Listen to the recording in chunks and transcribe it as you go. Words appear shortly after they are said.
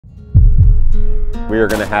We are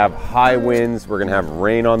gonna have high winds, we're gonna have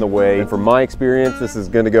rain on the way. And from my experience, this is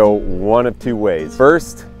gonna go one of two ways.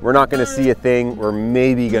 First, we're not gonna see a thing, we're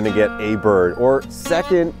maybe gonna get a bird. Or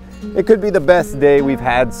second, it could be the best day we've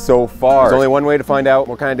had so far. There's only one way to find out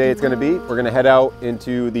what kind of day it's gonna be. We're gonna head out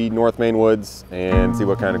into the North Maine woods and see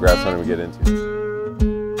what kind of grouse hunting we get into.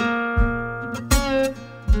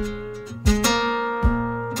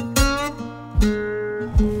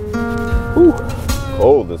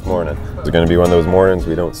 Cold this morning. Is it going to be one of those mornings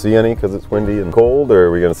we don't see any because it's windy and cold, or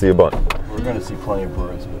are we going to see a bunch? We're going to see plenty of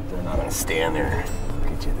birds, but they're not going to stand there.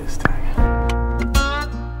 Look at you this time.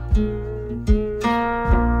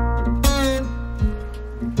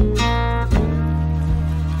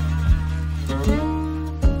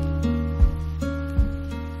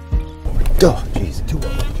 Oh, jeez, two of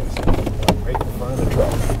them just right in front of the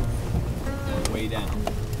truck. Way down.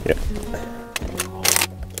 Yeah.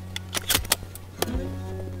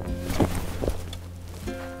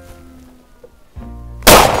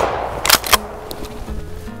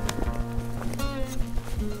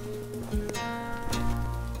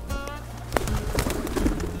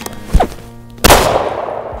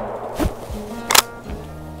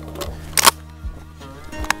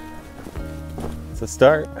 To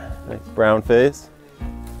start, nice brown face,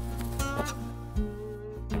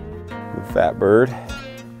 fat bird.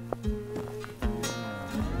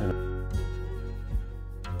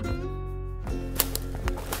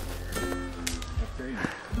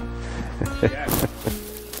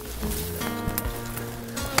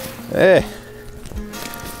 Hey,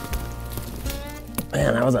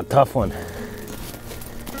 man, that was a tough one.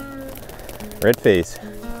 Red face.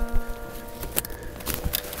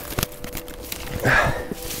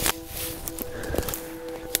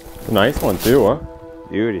 Nice one too, huh?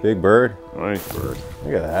 Beauty. Big bird. Nice bird.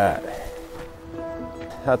 Look at that.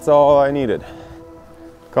 That's all I needed.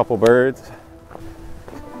 A couple birds.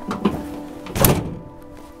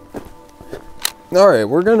 All right,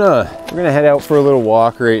 we're gonna head out for a little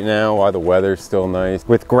walk right now while the weather's still nice.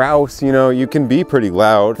 With grouse, you know, you can be pretty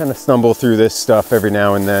loud, kind of stumble through this stuff every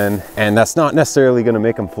now and then, and that's not necessarily gonna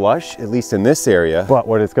make them flush, at least in this area. But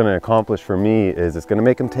what it's gonna accomplish for me is it's gonna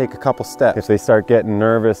make them take a couple steps. If they start getting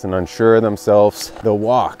nervous and unsure of themselves, they'll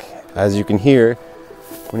walk. As you can hear,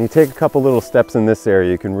 when you take a couple little steps in this area,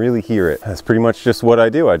 you can really hear it. That's pretty much just what I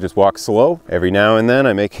do. I just walk slow. Every now and then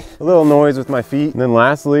I make a little noise with my feet. And then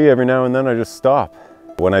lastly, every now and then I just stop.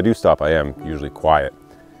 When I do stop, I am usually quiet.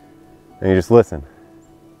 And you just listen.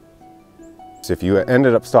 So if you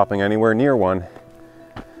ended up stopping anywhere near one,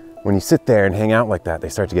 when you sit there and hang out like that, they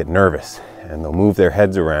start to get nervous and they'll move their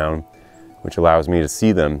heads around, which allows me to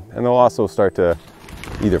see them. And they'll also start to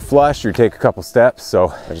either flush or take a couple steps. So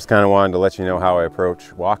I just kind of wanted to let you know how I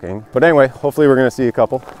approach walking. But anyway, hopefully we're gonna see a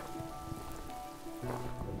couple.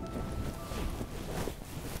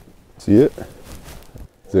 See it?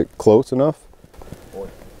 Is it close enough?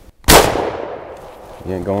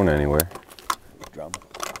 He ain't going anywhere. Drum.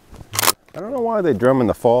 I don't know why they drum in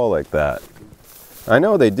the fall like that. I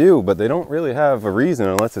know they do, but they don't really have a reason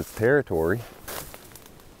unless it's territory.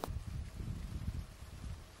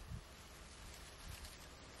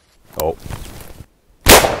 Oh.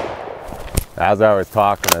 As I was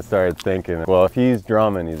talking, I started thinking, well, if he's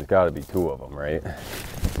drumming, he's got to be two of them, right?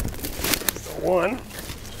 So one.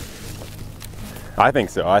 I think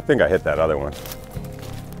so. I think I hit that other one.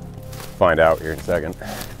 Find out here in a second.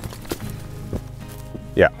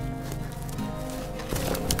 Yeah.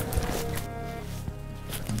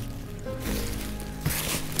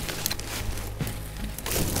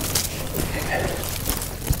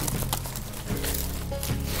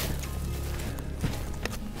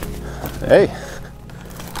 Hey,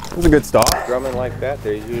 it was a good stop. Drumming like that,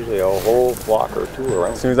 there's usually a whole flock or two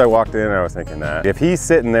around. As soon as I walked in, I was thinking that. If he's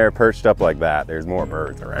sitting there perched up like that, there's more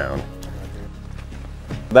birds around.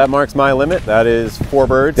 That marks my limit. That is 4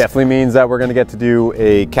 birds. Definitely means that we're gonna get to do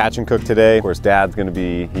a catch and cook today. Of course, Dad's gonna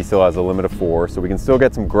be, he still has a limit of 4, so we can still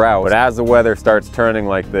get some grouse. But as the weather starts turning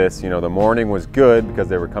like this, you know, the morning was good because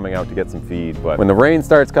they were coming out to get some feed. But when the rain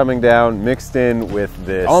starts coming down, mixed in with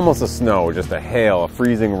this, almost a snow, just a hail, a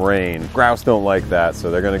freezing rain, grouse don't like that, so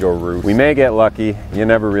they're gonna go roost. We may get lucky. You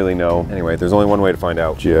never really know. Anyway, there's only one way to find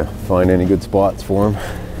out. Did you find any good spots for them?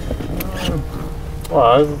 Well,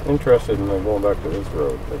 I was interested in going back to this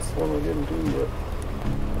road. That's the one we didn't do yet.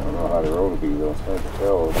 I don't know how the road will be though. It's hard to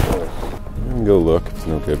tell. We can go look. If it's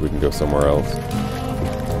no good, we can go somewhere else.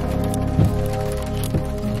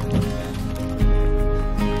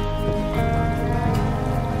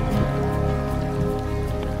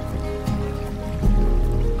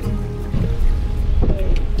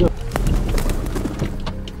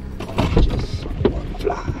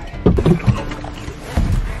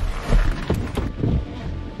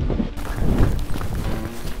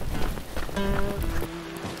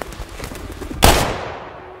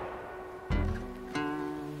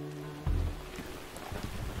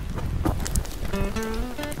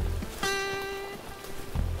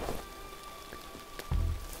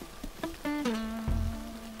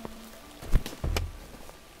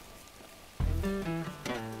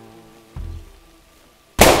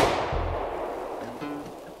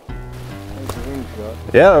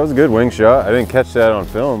 Yeah, that was a good wing shot. I didn't catch that on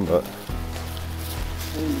film, but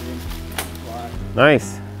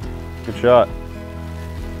nice. Good shot.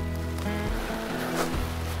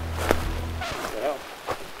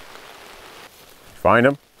 Find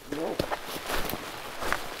him? No.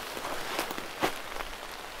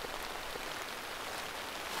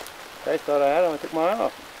 I thought I had him. I took my eye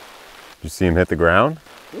off. Did you see him hit the ground?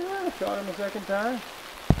 Yeah, I shot him a second time.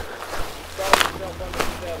 Saw himself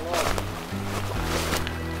underneath that log.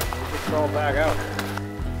 He just crawled back out.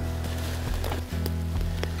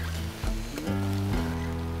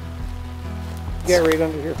 Get right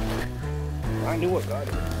under here. I knew I got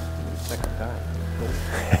it. Second time.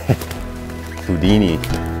 Houdini.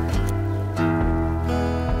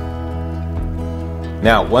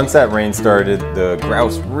 Now, once that rain started, the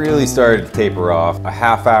grouse really started to taper off. A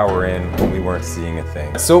half hour in, and we weren't seeing a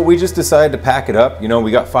thing. So we just decided to pack it up. You know, we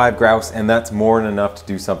got 5 grouse, and that's more than enough to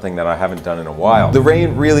do something that I haven't done in a while. The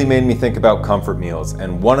rain really made me think about comfort meals,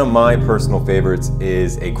 and one of my personal favorites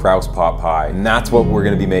is a grouse pot pie, and that's what we're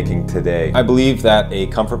gonna be making today. I believe that a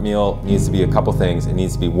comfort meal needs to be a couple things. It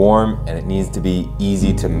needs to be warm, and it needs to be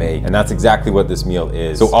easy to make, and that's exactly what this meal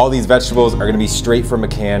is. So all these vegetables are gonna be straight from a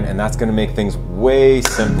can, and that's gonna make things way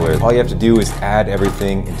simpler. All you have to do is add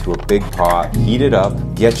everything into a big pot, heat it up,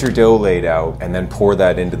 get your dough laid out, and then pour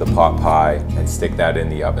that into the pot pie and stick that in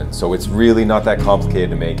the oven. So it's really not that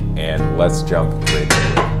complicated to make, and let's jump right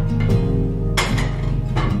into it.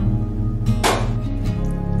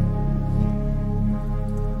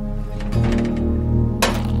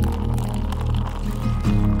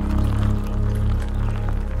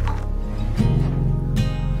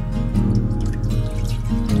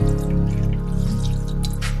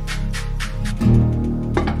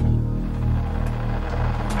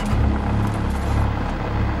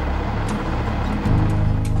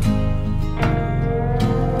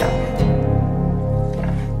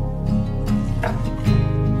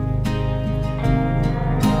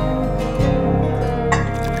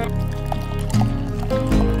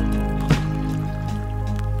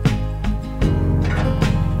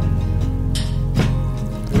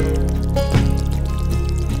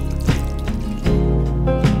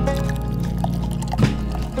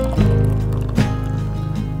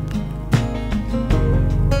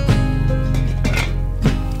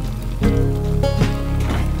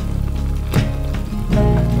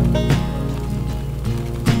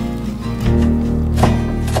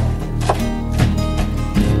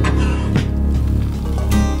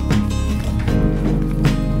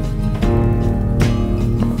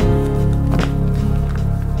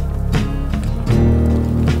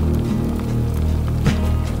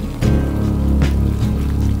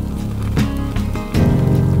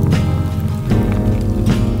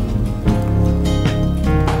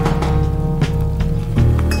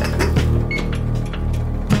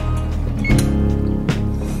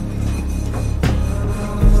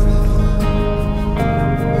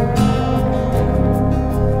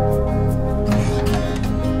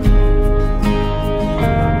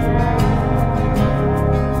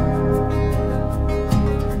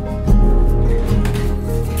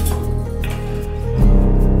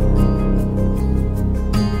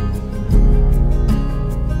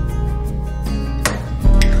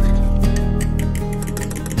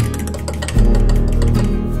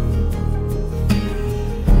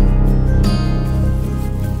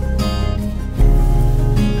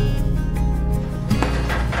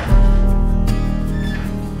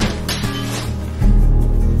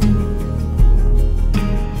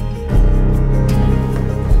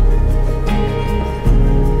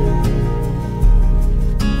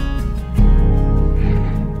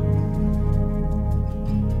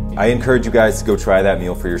 I encourage you guys to go try that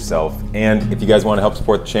meal for yourself. And if you guys want to help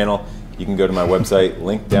support the channel, you can go to my website,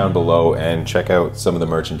 link down below, and check out some of the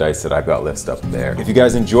merchandise that I've got listed up there. If you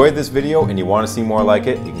guys enjoyed this video and you want to see more like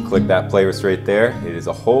it, you can click that playlist right there. It is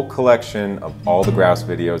a whole collection of all the grouse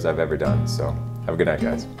videos I've ever done. So have a good night,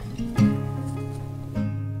 guys.